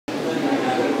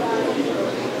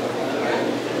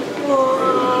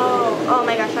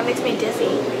makes me dizzy.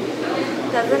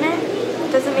 Doesn't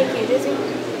it? Does it make you dizzy?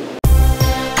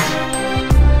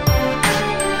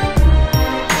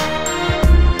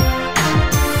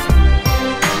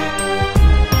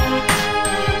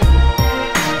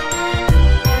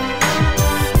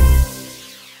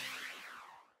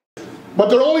 But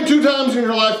there are only 2 times in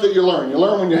your life that you learn. You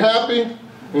learn when you're happy,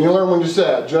 and you learn when you're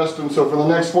sad, Justin. So for the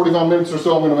next 45 minutes or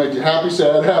so, I'm going to make you happy,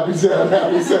 sad, happy, sad,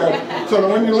 happy, sad. So that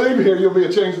when you leave here, you'll be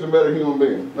a changed and better human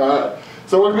being. All right.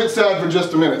 So we're going to get sad for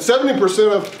just a minute.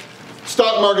 70% of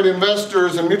stock market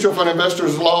investors and mutual fund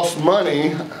investors lost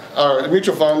money, or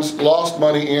mutual funds lost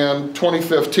money in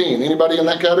 2015. Anybody in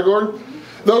that category?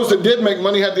 Those that did make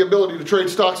money had the ability to trade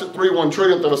stocks at 3/1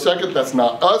 trillionth of a second. That's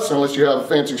not us, unless you have a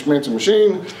fancy schmancy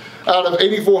machine. Out of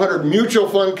 8,400 mutual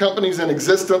fund companies in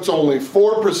existence, only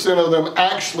 4% of them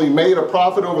actually made a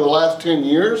profit over the last 10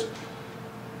 years.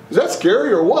 Is that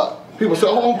scary or what? People say,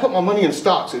 oh, I'll put my money in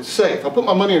stocks, it's safe. I'll put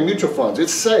my money in mutual funds,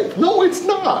 it's safe. No, it's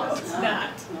not. It's not.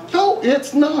 No,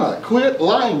 it's not. Quit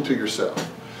lying to yourself.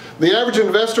 The average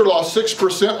investor lost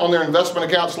 6% on their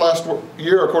investment accounts last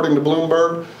year, according to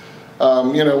Bloomberg.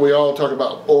 You know, we all talk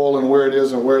about oil and where it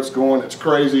is and where it's going. It's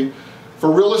crazy. For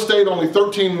real estate, only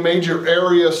 13 major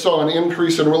areas saw an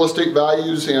increase in real estate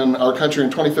values in our country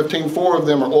in 2015. 4 of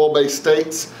them are oil-based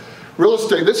states. Real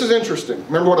estate, this is interesting.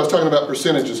 Remember what I was talking about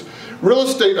percentages. Real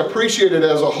estate appreciated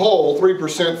as a whole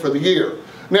 3% for the year.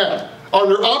 Now, are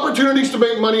there opportunities to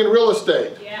make money in real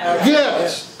estate? Yeah.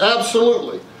 Yes,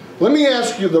 absolutely. Let me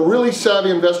ask you, the really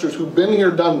savvy investors who've been here,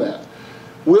 done that.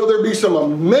 Will there be some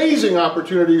amazing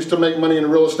opportunities to make money in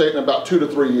real estate in about 2 to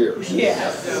 3 years?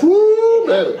 Yes. Woo,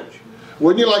 baby.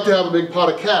 Wouldn't you like to have a big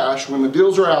pot of cash when the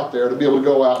deals are out there to be able to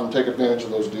go out and take advantage of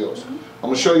those deals? I'm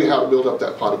going to show you how to build up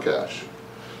that pot of cash.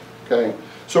 Okay.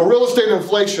 So real estate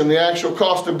inflation, the actual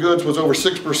cost of goods was over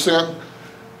 6%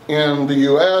 in the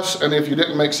U.S. And if you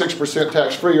didn't make 6%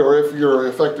 tax-free, or if you're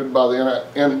affected by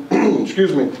the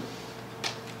excuse me,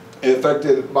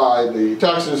 affected by the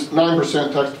taxes,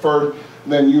 9% tax deferred,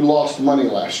 then you lost money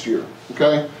last year.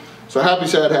 Okay. So happy,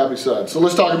 sad, happy, sad. So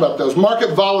let's talk about those.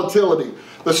 Market volatility.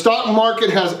 The stock market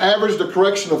has averaged a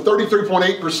correction of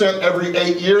 33.8% every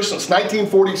 8 years since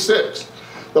 1946.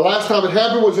 The last time it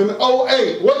happened was in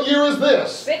 08. What year is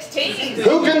this? 16.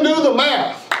 Who can do the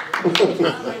math?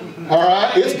 All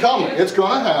right, it's coming. It's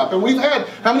going to happen. We've had,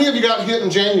 how many of you got hit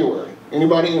in January?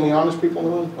 Anybody? Any honest people in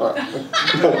the room? All right.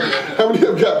 How many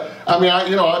of you got? I mean,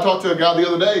 I talked to a guy the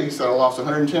other day. He said I lost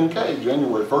 110K in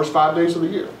January, first 5 days of the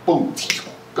year. Boom,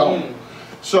 gone.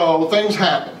 So things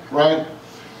happen, right?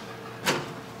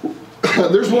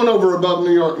 There's one over above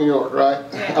New York, right?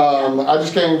 I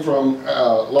just came from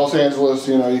Los Angeles.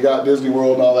 You know, you got Disney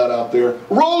World and all that out there.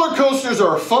 Roller coasters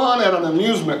are fun at an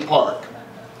amusement park.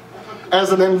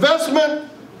 As an investment,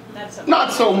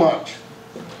 not so much,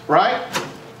 right?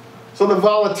 So the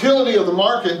volatility of the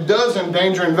market does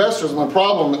endanger investors. And the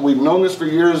problem, that we've known this for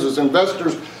years, is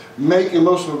investors make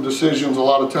emotional decisions a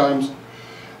lot of times.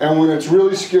 And when it's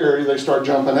really scary, they start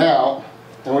jumping out.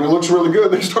 And when it looks really good,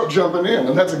 they start jumping in.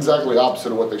 And that's exactly the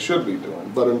opposite of what they should be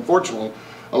doing. But unfortunately,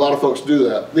 a lot of folks do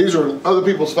that. These are other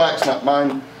people's facts, not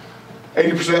mine.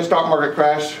 80% stock market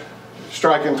crash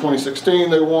strike in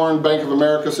 2016, they warned. Bank of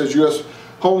America says U.S.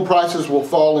 home prices will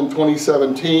fall in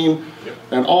 2017.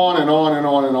 And on and on and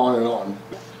on and on and on.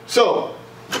 So,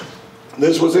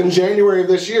 this was in January of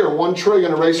this year. $1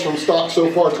 trillion erased from stocks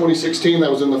so far 2016. That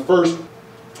was in the first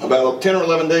about 10 or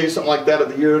 11 days, something like that, of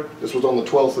the year. This was on the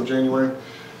 12th of January.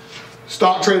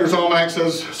 Stock Traders Almanac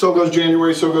says, so goes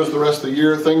January, so goes the rest of the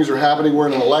year. Things are happening. We're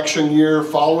in an election year.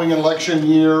 Following an election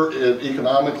year,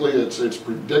 economically, it's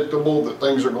predictable that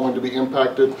things are going to be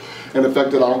impacted and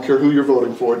affected. I don't care who you're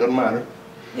voting for. It doesn't matter.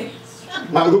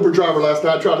 My Uber driver last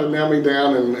night tried to nail me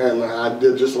down, and I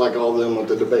did just like all of them with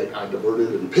the debate. I diverted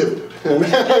and pivoted. And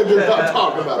I did not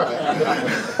talk about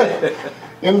that.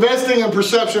 Investing in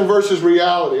perception versus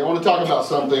reality. I want to talk about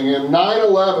something. In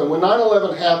 9/11, when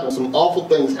 9/11 happened, some awful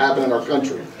things happened in our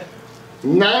country.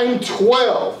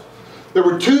 9/12, there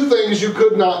were 2 things you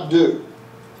could not do.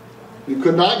 You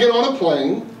could not get on a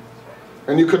plane,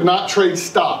 and you could not trade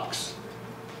stocks.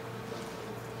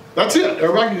 That's it.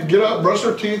 Everybody could get up, brush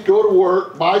their teeth, go to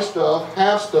work, buy stuff,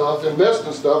 have stuff, invest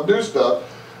in stuff, do stuff.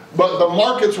 But the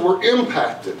markets were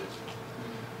impacted.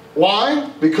 Why?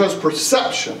 Because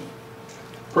perception.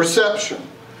 Perception.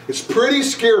 It's pretty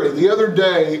scary. The other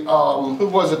day, who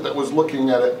was it that was looking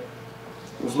at it?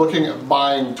 It was looking at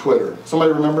buying Twitter.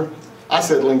 Somebody remember? I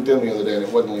said LinkedIn the other day, and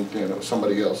it wasn't LinkedIn. It was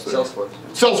somebody else. Salesforce.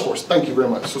 Salesforce. Thank you very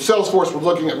much. So Salesforce was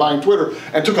looking at buying Twitter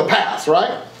and took a pass,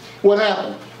 right? What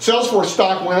happened? Salesforce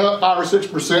stock went up 5 or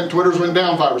 6%. Twitter's went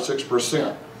down 5 or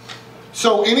 6%.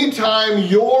 So anytime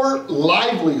your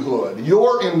livelihood,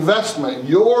 your investment,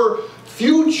 your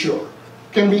future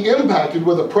can be impacted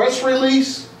with a press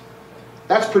release,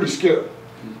 that's pretty scary.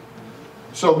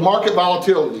 So market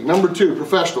volatility. Number 2,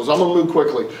 professionals. I'm going to move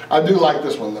quickly. I do like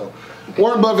this one though.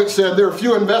 Warren Buffett said there are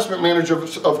few investment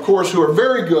managers, of course, who are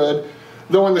very good,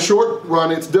 though in the short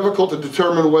run it's difficult to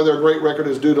determine whether a great record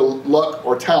is due to luck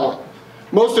or talent.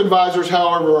 Most advisors,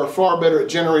 however, are far better at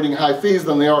generating high fees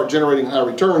than they are at generating high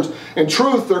returns. In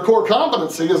truth, their core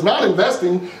competency is not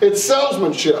investing, it's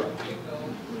salesmanship.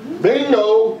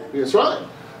 Bingo! That's right.